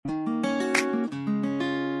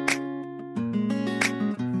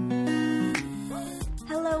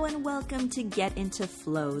Welcome to Get Into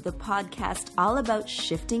Flow, the podcast all about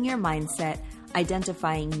shifting your mindset,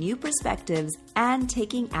 identifying new perspectives, and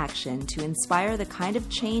taking action to inspire the kind of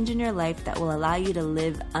change in your life that will allow you to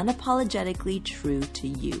live unapologetically true to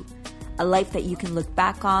you. A life that you can look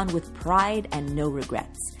back on with pride and no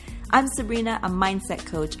regrets. I'm Sabrina, a mindset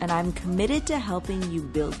coach, and I'm committed to helping you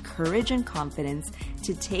build courage and confidence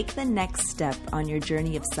to take the next step on your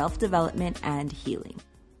journey of self-development and healing.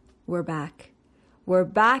 We're back. We're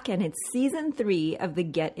back, and it's season 3 of the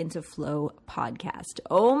Get Into Flow podcast.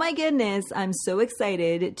 Oh my goodness, I'm so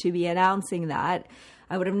excited to be announcing that.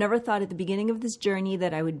 I would have never thought at the beginning of this journey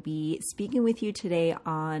that I would be speaking with you today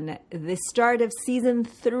on the start of season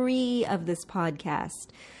 3 of this podcast.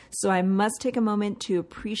 So I must take a moment to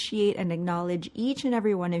appreciate and acknowledge each and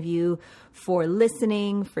every one of you for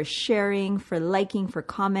listening, for sharing, for liking, for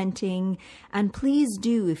commenting. And please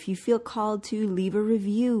do, if you feel called to, leave a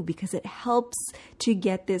review because it helps to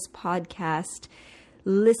get this podcast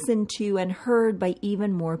listened to and heard by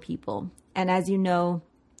even more people. And as you know,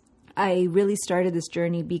 I really started this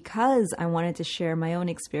journey because I wanted to share my own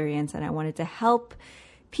experience and I wanted to help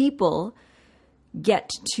people get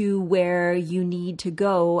to where you need to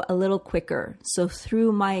go a little quicker. So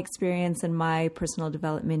through my experience and my personal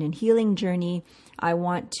development and healing journey, I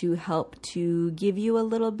want to help to give you a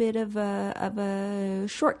little bit of a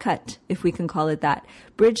shortcut, if we can call it that.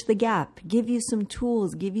 Bridge the gap, give you some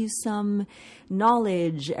tools, give you some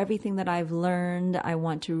knowledge, everything that I've learned. I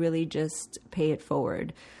want to really just pay it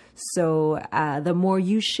forward. So the more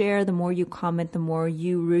you share, the more you comment, the more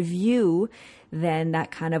you review, then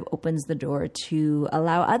that kind of opens the door to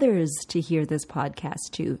allow others to hear this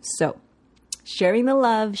podcast too. So sharing the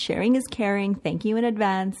love, sharing is caring. Thank you in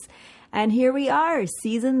advance. And here we are,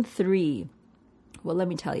 season 3. Well, let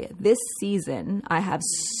me tell you, this season, I have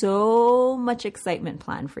so much excitement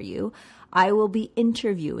planned for you. I will be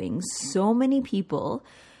interviewing so many people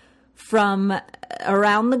from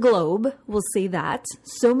around the globe, we'll say that.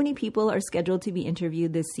 So many people are scheduled to be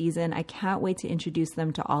interviewed this season. I can't wait to introduce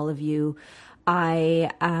them to all of you.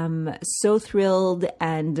 I am so thrilled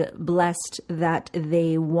and blessed that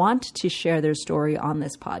they want to share their story on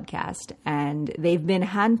this podcast. And they've been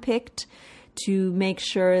handpicked to make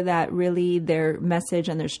sure that really their message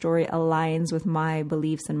and their story aligns with my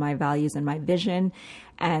beliefs and my values and my vision.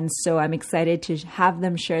 And so I'm excited to have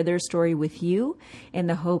them share their story with you in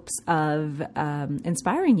the hopes of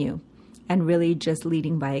inspiring you and really just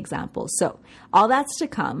leading by example. So all that's to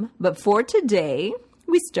come. But for today,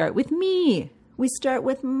 we start with me. We start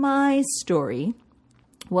with my story.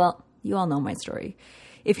 Well, you all know my story.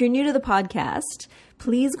 If you're new to the podcast,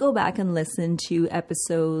 please go back and listen to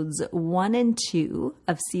episodes 1 and 2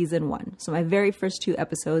 of season 1. So my very first 2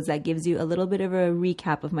 episodes, that gives you a little bit of a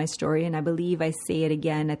recap of my story. And I believe I say it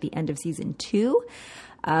again at the end of season 2.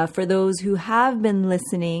 For those who have been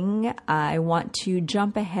listening, I want to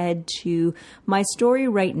jump ahead to my story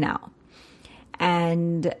right now.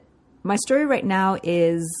 And my story right now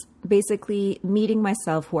is basically meeting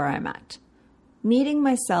myself where I'm at. Meeting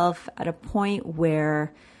myself at a point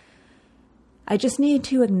where I just need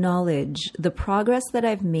to acknowledge the progress that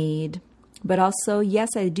I've made, but also, yes,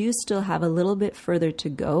 I do still have a little bit further to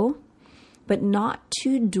go, but not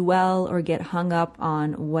to dwell or get hung up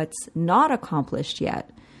on what's not accomplished yet,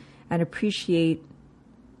 and appreciate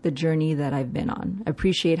the journey that I've been on,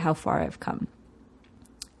 appreciate how far I've come.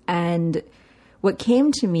 And what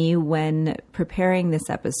came to me when preparing this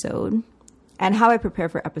episode, and how I prepare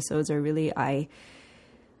for episodes are really, I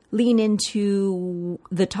lean into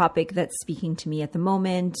the topic that's speaking to me at the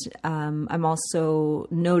moment. I'm also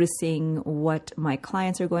noticing what my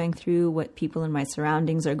clients are going through, what people in my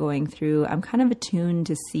surroundings are going through. I'm kind of attuned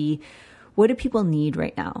to see what do people need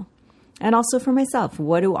right now? And also for myself,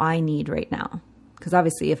 what do I need right now? Because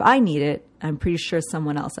obviously if I need it, I'm pretty sure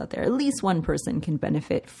someone else out there, at least one person, can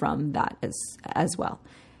benefit from that as well.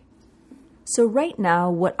 So right now,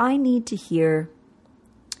 what I need to hear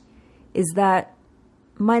is that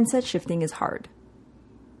mindset shifting is hard.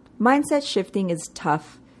 Mindset shifting is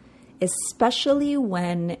tough, especially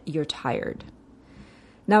when you're tired.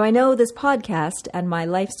 Now, I know this podcast and my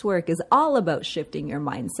life's work is all about shifting your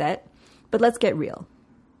mindset, but let's get real.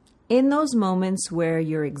 In those moments where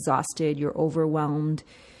you're exhausted, you're overwhelmed,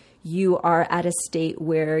 you are at a state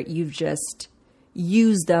where you've just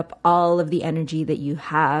used up all of the energy that you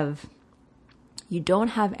have, you don't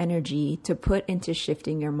have energy to put into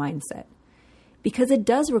shifting your mindset because it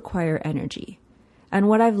does require energy. And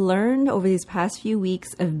what I've learned over these past few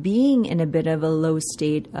weeks of being in a bit of a low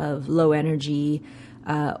state of low energy,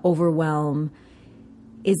 overwhelm,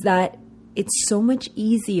 is that it's so much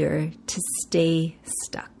easier to stay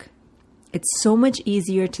stuck. It's so much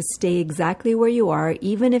easier to stay exactly where you are,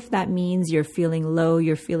 even if that means you're feeling low,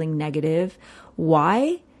 you're feeling negative.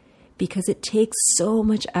 Why? Because it takes so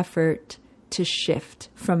much effort to shift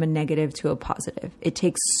from a negative to a positive. It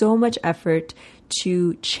takes so much effort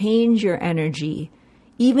to change your energy,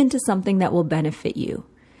 even to something that will benefit you.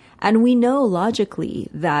 And we know logically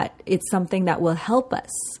that it's something that will help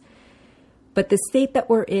us. But the state that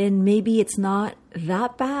we're in, maybe it's not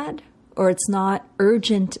that bad, or it's not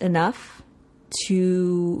urgent enough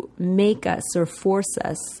to make us or force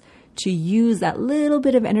us to use that little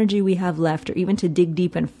bit of energy we have left, or even to dig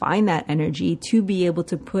deep and find that energy to be able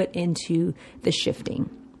to put into the shifting.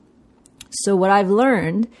 So what I've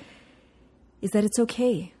learned is that it's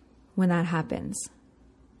okay when that happens.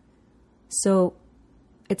 So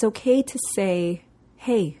it's okay to say,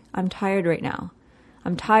 hey, I'm tired right now.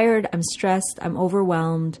 I'm tired, I'm stressed, I'm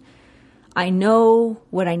overwhelmed. I know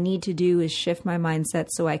what I need to do is shift my mindset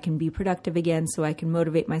so I can be productive again, so I can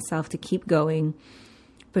motivate myself to keep going.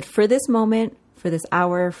 But for this moment, for this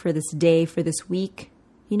hour, for this day, for this week,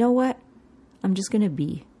 you know what? I'm just going to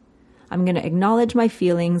be. I'm going to acknowledge my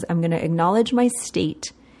feelings. I'm going to acknowledge my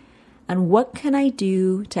state. And what can I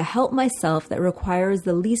do to help myself that requires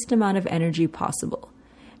the least amount of energy possible?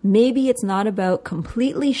 Maybe it's not about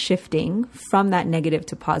completely shifting from that negative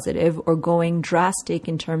to positive or going drastic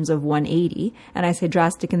in terms of 180. And I say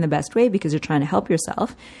drastic in the best way because you're trying to help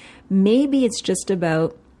yourself. Maybe it's just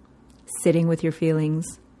about sitting with your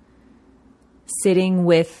feelings, sitting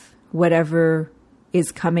with whatever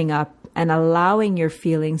is coming up and allowing your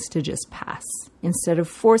feelings to just pass instead of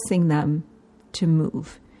forcing them to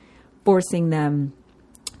move, forcing them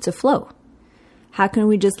to flow. How can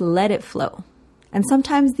we just let it flow? And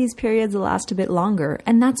sometimes these periods will last a bit longer,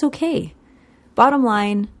 and that's okay. Bottom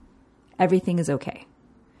line, everything is okay.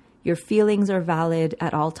 Your feelings are valid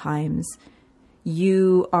at all times.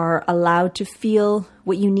 You are allowed to feel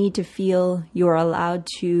what you need to feel. You are allowed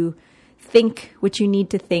to think what you need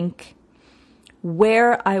to think.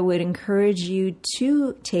 Where I would encourage you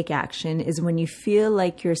to take action is when you feel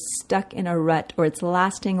like you're stuck in a rut or it's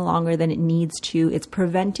lasting longer than it needs to. It's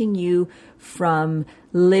preventing you from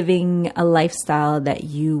living a lifestyle that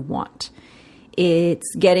you want.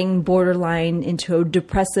 It's getting borderline into a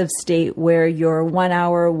depressive state where your 1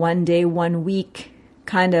 hour, 1 day, 1 week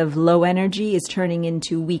kind of low energy is turning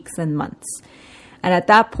into weeks and months. And at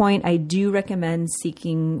that point, I do recommend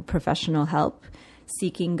seeking professional help,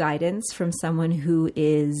 seeking guidance from someone who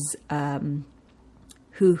is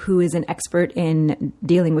who is an expert in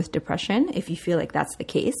dealing with depression, if you feel like that's the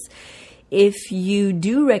case. If you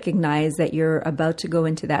do recognize that you're about to go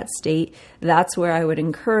into that state, that's where I would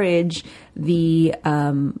encourage the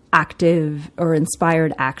active or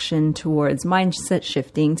inspired action towards mindset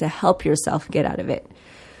shifting to help yourself get out of it.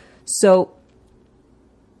 So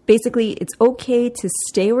basically, it's okay to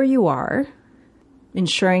stay where you are,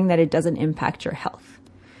 ensuring that it doesn't impact your health.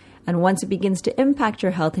 And once it begins to impact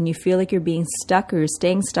your health and you feel like you're being stuck or you're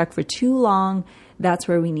staying stuck for too long, that's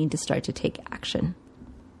where we need to start to take action.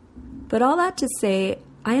 But all that to say,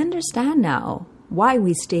 I understand now why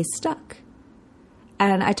we stay stuck.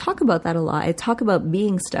 And I talk about that a lot. I talk about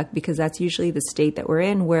being stuck because that's usually the state that we're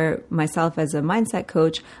in, where myself as a mindset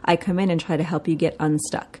coach, I come in and try to help you get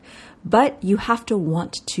unstuck. But you have to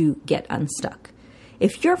want to get unstuck.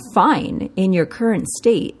 If you're fine in your current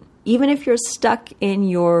state, even if you're stuck in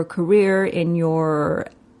your career, in your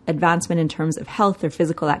advancement in terms of health or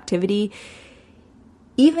physical activity,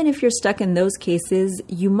 even if you're stuck in those cases,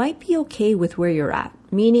 you might be okay with where you're at,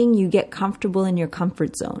 meaning you get comfortable in your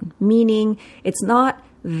comfort zone, meaning it's not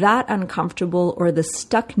that uncomfortable, or the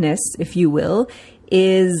stuckness, if you will,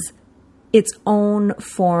 is its own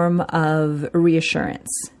form of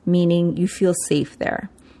reassurance, meaning you feel safe there.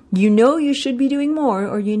 You know you should be doing more,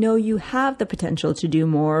 or you know you have the potential to do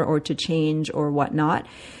more or to change or whatnot,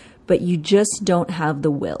 but you just don't have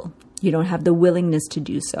the will. You don't have the willingness to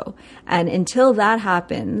do so. And until that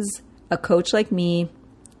happens, a coach like me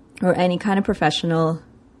or any kind of professional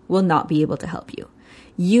will not be able to help you.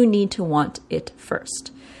 You need to want it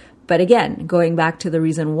first. But again, going back to the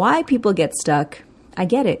reason why people get stuck, I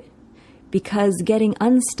get it. Because getting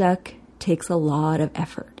unstuck takes a lot of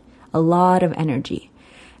effort, a lot of energy.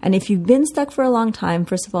 And if you've been stuck for a long time,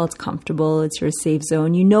 first of all, it's comfortable, it's your safe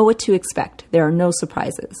zone, you know what to expect. There are no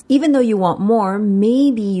surprises. Even though you want more,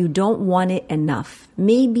 maybe you don't want it enough.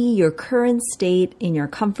 Maybe your current state in your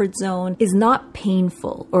comfort zone is not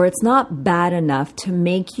painful, or it's not bad enough to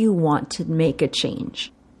make you want to make a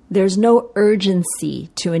change. There's no urgency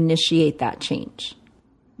to initiate that change.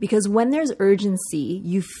 Because when there's urgency,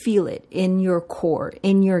 you feel it in your core,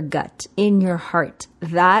 in your gut, in your heart,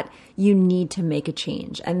 that you need to make a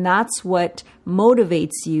change. And that's what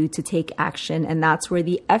motivates you to take action. And that's where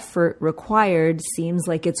the effort required seems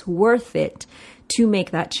like it's worth it to make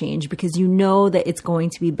that change, because you know that it's going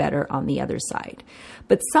to be better on the other side.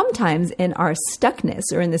 But sometimes in our stuckness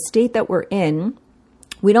or in the state that we're in,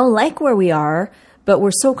 we don't like where we are, but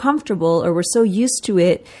we're so comfortable or we're so used to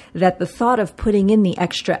it that the thought of putting in the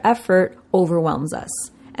extra effort overwhelms us.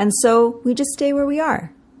 And so we just stay where we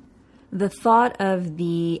are. The thought of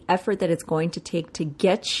the effort that it's going to take to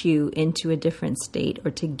get you into a different state,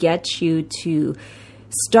 or to get you to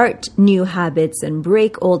start new habits and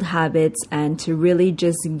break old habits, and to really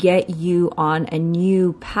just get you on a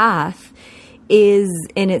new path, is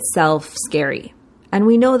in itself scary. And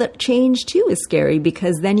we know that change too is scary,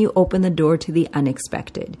 because then you open the door to the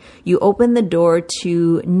unexpected. You open the door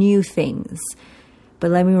to new things.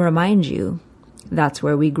 But let me remind you, that's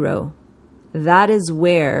where we grow. That is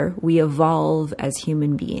where we evolve as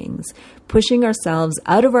human beings, pushing ourselves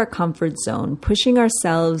out of our comfort zone, pushing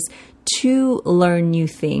ourselves to learn new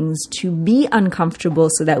things, to be uncomfortable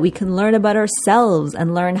so that we can learn about ourselves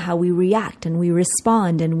and learn how we react and we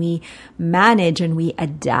respond and we manage and we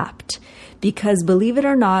adapt. Because believe it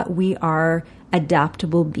or not, we are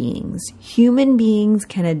adaptable beings. Human beings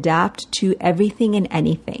can adapt to everything and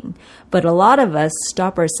anything. But a lot of us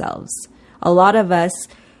stop ourselves. A lot of us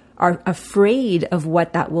are afraid of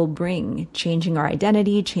what that will bring, changing our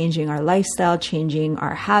identity, changing our lifestyle, changing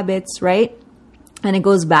our habits, right? And it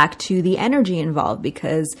goes back to the energy involved,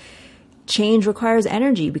 because change requires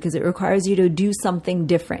energy, because it requires you to do something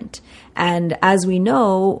different. And as we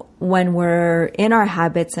know, when we're in our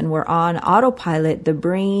habits and we're on autopilot,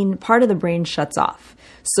 part of the brain shuts off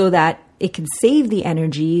so that it can save the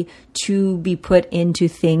energy to be put into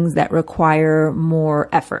things that require more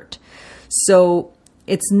effort. So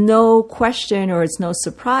it's no question, or it's no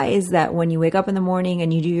surprise that when you wake up in the morning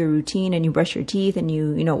and you do your routine and you brush your teeth and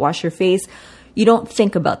you wash your face, you don't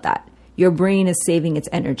think about that. Your brain is saving its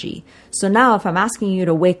energy. So now if I'm asking you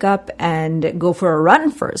to wake up and go for a run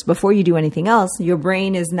first before you do anything else, your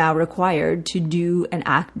brain is now required to do and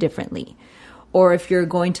act differently. Or if you're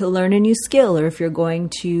going to learn a new skill, or if you're going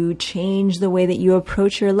to change the way that you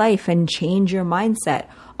approach your life and change your mindset,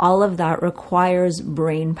 all of that requires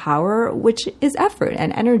brain power, which is effort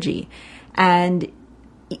and energy. And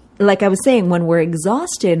like I was saying, when we're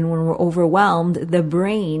exhausted and when we're overwhelmed, the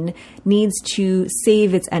brain needs to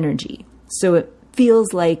save its energy. So it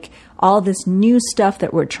feels like all this new stuff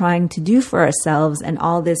that we're trying to do for ourselves, and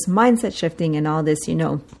all this mindset shifting and all this,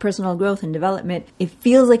 personal growth and development, it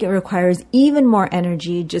feels like it requires even more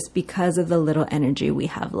energy just because of the little energy we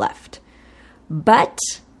have left. But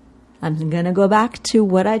I'm going to go back to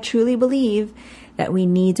what I truly believe, that we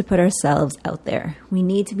need to put ourselves out there. We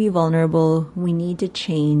need to be vulnerable. We need to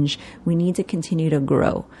change. We need to continue to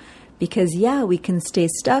grow. Because we can stay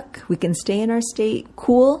stuck. We can stay in our state.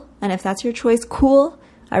 Cool. And if that's your choice, cool.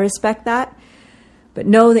 I respect that. But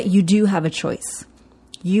know that you do have a choice.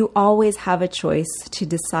 You always have a choice to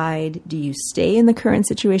decide, do you stay in the current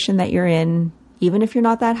situation that you're in, even if you're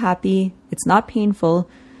not that happy? It's not painful.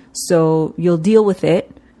 So you'll deal with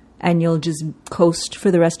it and you'll just coast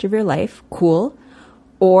for the rest of your life. Cool.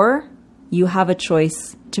 Or you have a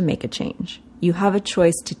choice to make a change. You have a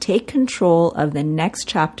choice to take control of the next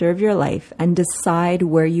chapter of your life and decide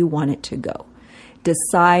where you want it to go.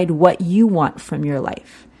 Decide what you want from your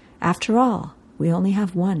life. After all, we only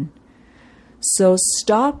have one. So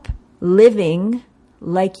stop living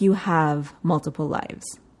like you have multiple lives.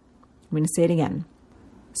 I'm going to say it again.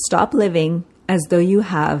 Stop living as though you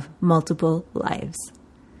have multiple lives.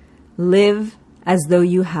 Live as though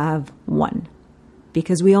you have one.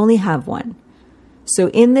 Because we only have one. So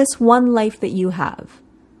in this one life that you have,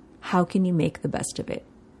 how can you make the best of it?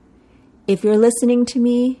 If you're listening to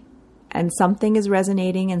me and something is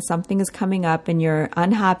resonating and something is coming up and you're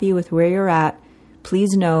unhappy with where you're at,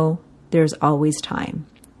 please know there's always time.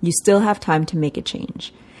 You still have time to make a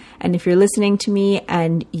change. And if you're listening to me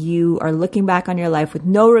and you are looking back on your life with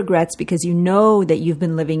no regrets because you know that you've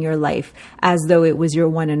been living your life as though it was your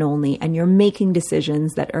one and only, and you're making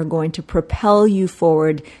decisions that are going to propel you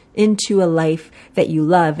forward into a life that you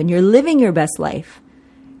love, and you're living your best life,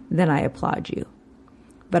 then I applaud you.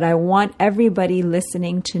 But I want everybody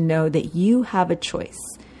listening to know that you have a choice.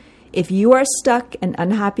 If you are stuck and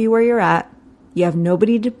unhappy where you're at, you have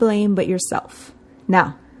nobody to blame but yourself.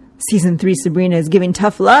 Now, Season 3 Sabrina is giving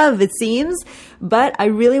tough love, it seems, but I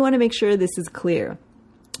really want to make sure this is clear.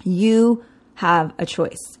 You have a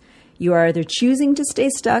choice. You are either choosing to stay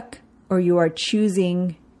stuck or you are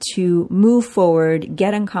choosing to move forward,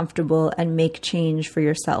 get uncomfortable, and make change for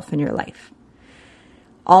yourself in your life.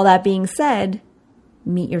 All that being said,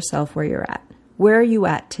 meet yourself where you're at. Where are you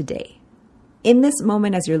at today? In this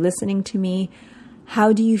moment, as you're listening to me,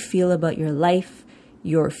 how do you feel about your life,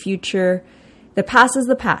 your future? The past is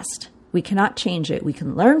the past. We cannot change it. We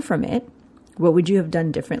can learn from it. What would you have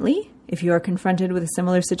done differently? If you are confronted with a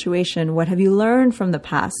similar situation, what have you learned from the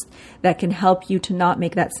past that can help you to not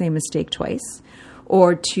make that same mistake twice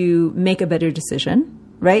or to make a better decision,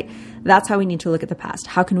 right? That's how we need to look at the past.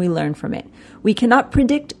 How can we learn from it? We cannot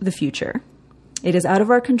predict the future. It is out of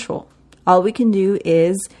our control. All we can do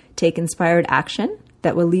is take inspired action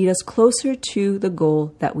that will lead us closer to the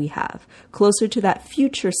goal that we have, closer to that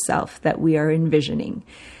future self that we are envisioning,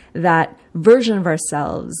 that version of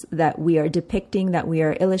ourselves that we are depicting, that we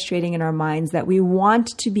are illustrating in our minds, that we want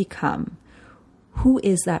to become. Who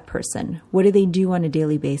is that person? What do they do on a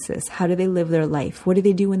daily basis? How do they live their life? What do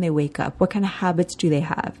they do when they wake up? What kind of habits do they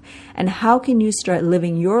have? And how can you start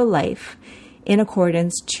living your life in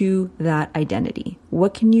accordance to that identity?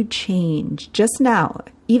 What can you change just now,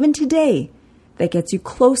 even today, that gets you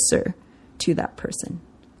closer to that person?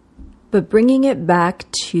 But bringing it back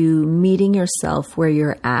to meeting yourself where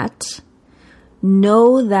you're at,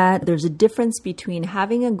 know that there's a difference between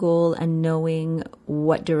having a goal and knowing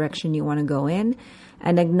what direction you want to go in,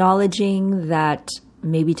 and acknowledging that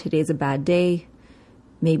maybe today's a bad day.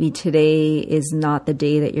 Maybe today is not the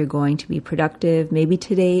day that you're going to be productive. Maybe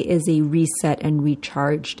today is a reset and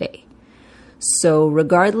recharge day. So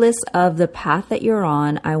regardless of the path that you're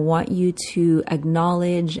on, I want you to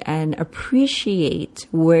acknowledge and appreciate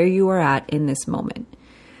where you are at in this moment.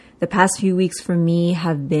 The past few weeks for me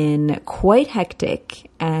have been quite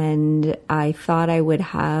hectic, and I thought I would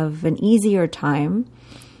have an easier time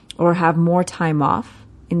or have more time off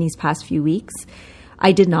in these past few weeks.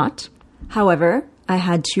 I did not. However, I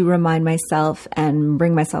had to remind myself and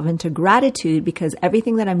bring myself into gratitude because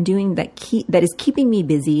everything that I'm doing that is keeping me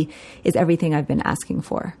busy is everything I've been asking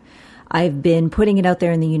for. I've been putting it out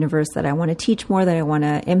there in the universe that I want to teach more, that I want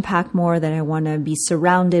to impact more, that I want to be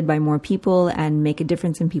surrounded by more people and make a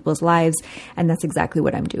difference in people's lives. And that's exactly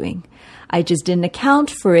what I'm doing. I just didn't account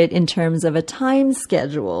for it in terms of a time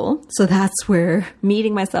schedule. So that's where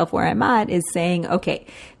meeting myself where I'm at is saying, okay,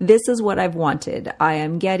 this is what I've wanted. I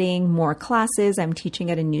am getting more classes. I'm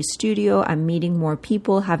teaching at a new studio. I'm meeting more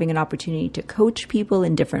people, having an opportunity to coach people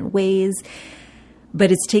in different ways. But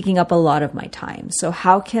it's taking up a lot of my time. So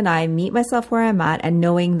how can I meet myself where I'm at and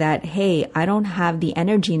knowing that, hey, I don't have the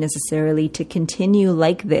energy necessarily to continue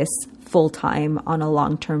like this full time on a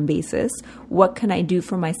long-term basis? What can I do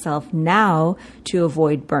for myself now to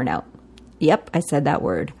avoid burnout? Yep, I said that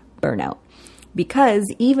word, burnout. Because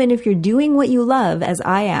even if you're doing what you love, as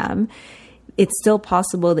I am, it's still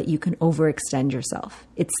possible that you can overextend yourself.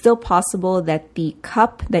 It's still possible that the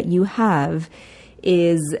cup that you have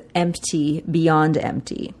is empty beyond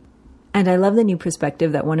empty. And I love the new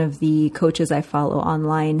perspective that one of the coaches I follow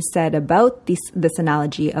online said about this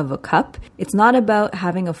analogy of a cup. It's not about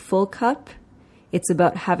having a full cup. It's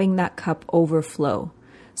about having that cup overflow.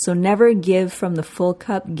 So never give from the full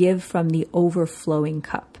cup, give from the overflowing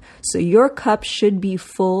cup. So your cup should be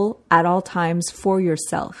full at all times for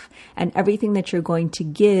yourself. And everything that you're going to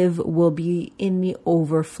give will be in the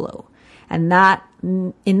overflow. And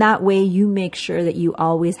in that way, you make sure that you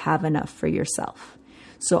always have enough for yourself.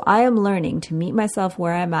 So I am learning to meet myself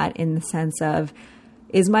where I'm at in the sense of,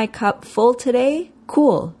 is my cup full today?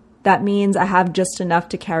 Cool. That means I have just enough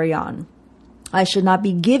to carry on. I should not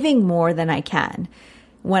be giving more than I can.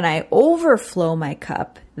 When I overflow my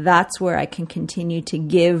cup, that's where I can continue to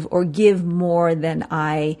give or give more than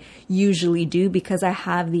I usually do because I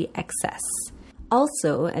have the excess.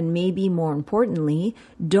 Also, and maybe more importantly,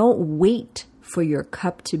 don't wait for your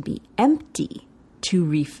cup to be empty to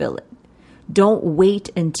refill it. Don't wait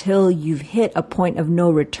until you've hit a point of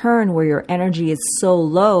no return where your energy is so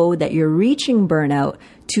low that you're reaching burnout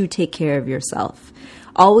to take care of yourself.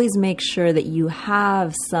 Always make sure that you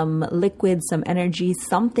have some liquid, some energy,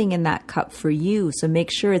 something in that cup for you. So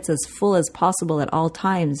make sure it's as full as possible at all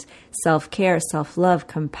times. Self-care, self-love,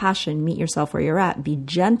 compassion, meet yourself where you're at, be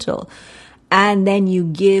gentle. And then you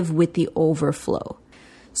give with the overflow.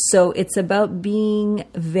 So it's about being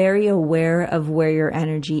very aware of where your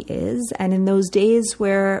energy is. And in those days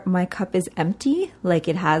where my cup is empty, like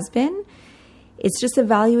it has been, it's just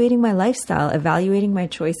evaluating my lifestyle, evaluating my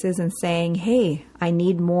choices and saying, hey, I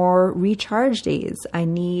need more recharge days. I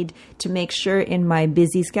need to make sure in my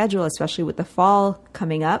busy schedule, especially with the fall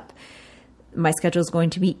coming up, my schedule is going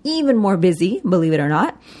to be even more busy, believe it or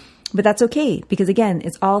not. But that's okay, because again,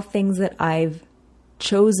 it's all things that I've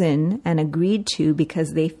chosen and agreed to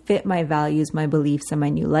because they fit my values, my beliefs, and my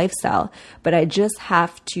new lifestyle. But I just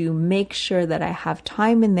have to make sure that I have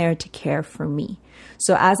time in there to care for me.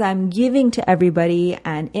 So as I'm giving to everybody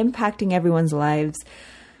and impacting everyone's lives,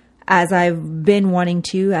 as I've been wanting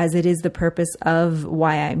to, as it is the purpose of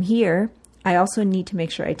why I'm here, I also need to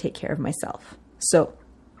make sure I take care of myself. So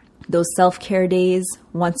those self-care days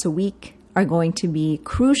once a week are going to be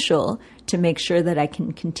crucial to make sure that I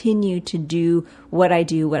can continue to do what I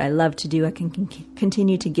do, what I love to do. I can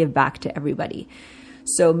continue to give back to everybody.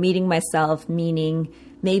 So meeting myself, meaning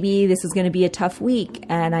maybe this is going to be a tough week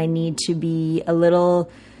and I need to be a little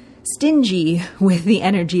stingy with the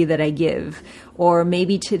energy that I give. Or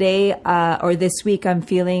maybe today or this week I'm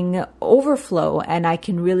feeling overflow and I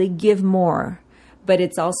can really give more. But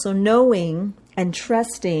it's also knowing and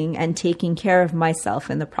trusting and taking care of myself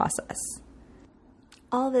in the process.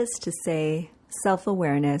 All this to say,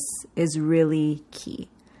 self-awareness is really key.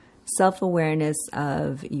 Self-awareness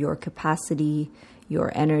of your capacity,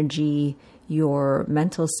 your energy, your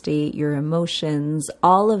mental state, your emotions,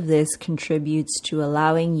 all of this contributes to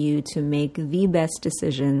allowing you to make the best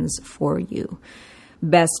decisions for you.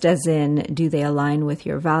 Best as in, do they align with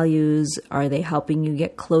your values? Are they helping you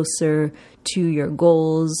get closer to your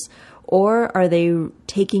goals? Or are they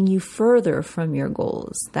taking you further from your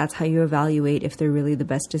goals? That's how you evaluate if they're really the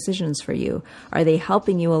best decisions for you. Are they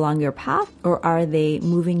helping you along your path, or are they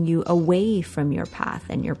moving you away from your path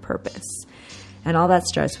and your purpose? And all that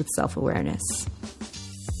starts with self-awareness.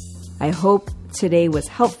 I hope today was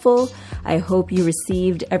helpful. I hope you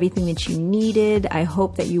received everything that you needed. I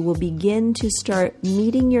hope that you will begin to start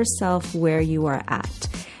meeting yourself where you are at.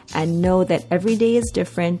 And know that every day is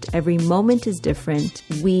different. Every moment is different.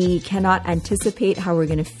 We cannot anticipate how we're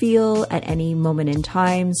going to feel at any moment in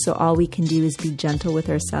time. So all we can do is be gentle with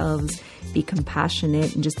ourselves, be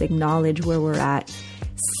compassionate, and just acknowledge where we're at.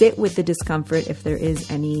 Sit with the discomfort if there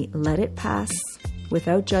is any. Let it pass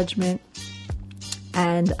without judgment.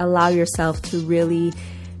 And allow yourself to really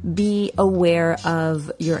be aware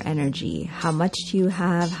of your energy. How much do you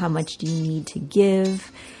have? How much do you need to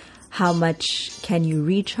give? How much can you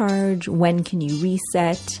recharge? When can you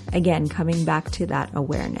reset? Again, coming back to that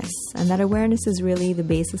awareness. And that awareness is really the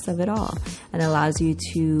basis of it all and allows you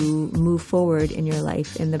to move forward in your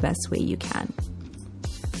life in the best way you can.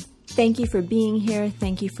 Thank you for being here.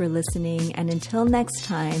 Thank you for listening. And until next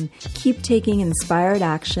time, keep taking inspired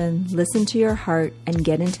action, listen to your heart, and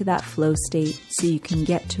get into that flow state so you can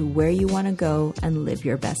get to where you want to go and live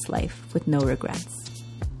your best life with no regrets.